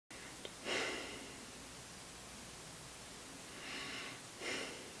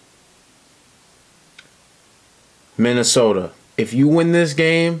Minnesota, if you win this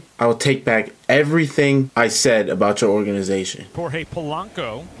game, I will take back everything I said about your organization. Jorge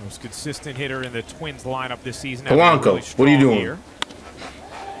Polanco, most consistent hitter in the Twins lineup this season. Polanco, really what are you doing? Year.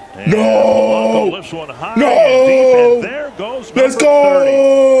 No! Lifts one high No! and deep, and there goes Let's number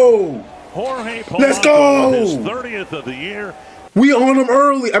go! 30. Jorge Polanco Let's go! with his 30th of the year. We on them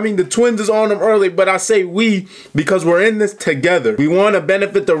early. I mean, the Twins is on them early, but I say we because we're in this together. We want to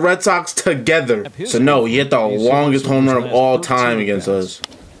benefit the Red Sox together. So, no, he hit the longest home run of all time against us.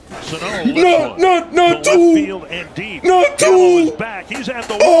 No, two. Field and deep. No, two. Gallo is back. He's at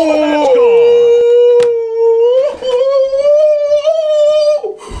the wall, and that's gone.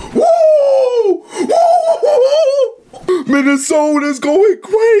 Minnesota's going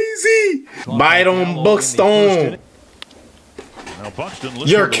crazy. Bite on Buckstone. Now Buxton,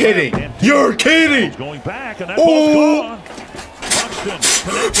 You're kidding. You're kidding. Going back, and that ball's gone. Buxton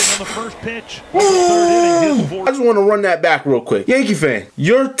connecting on the first pitch. I just want to run that back real quick. Yankee fan,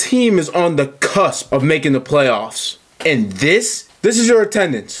 your team is on the cusp of making the playoffs. And this is your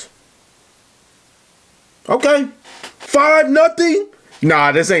attendance. Okay. 5-0.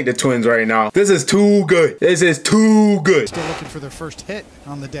 Nah, this ain't the Twins right now. This is too good. This is too good. Still looking for their first hit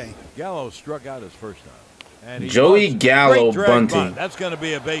on the day. Gallo struck out his first time. And Joey Gallo bunting. That's going to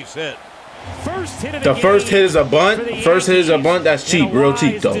be a base hit. First hit of the first hit is a bunt. First hit is a bunt. That's cheap, real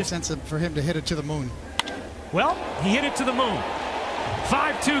cheap though. Sense for him to hit it to the moon. Well, he hit it to the moon.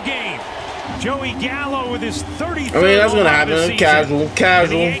 5-2 game. Joey Gallo with his 33rd. I mean, that's gonna happen. Casual.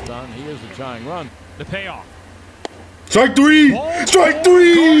 He is a tying run. The payoff. Strike three. Strike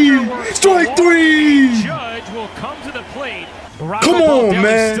three. Strike three. Judge will come to the plate. Come on,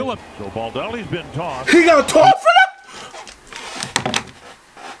 man. So Baldelli's been tossed. He got tossed for that?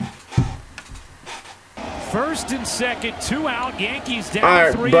 First and second, 2 out. Yankees down All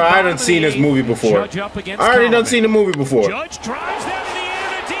right, 3. bro, I done seen this movie before. Judge up against I already done Coleman. seen the movie before. Judge drives that in the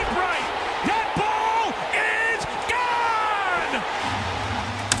air to deep right. That ball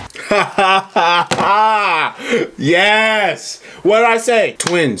is gone. Yes. What did I say?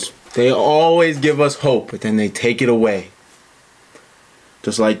 Twins, they always give us hope, but then they take it away.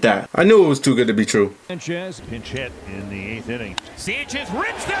 Just like that. I knew it was too good to be true. Sanchez pinch hit in the 8th inning. Sanchez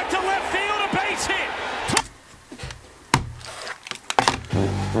rips that to left field, a base hit.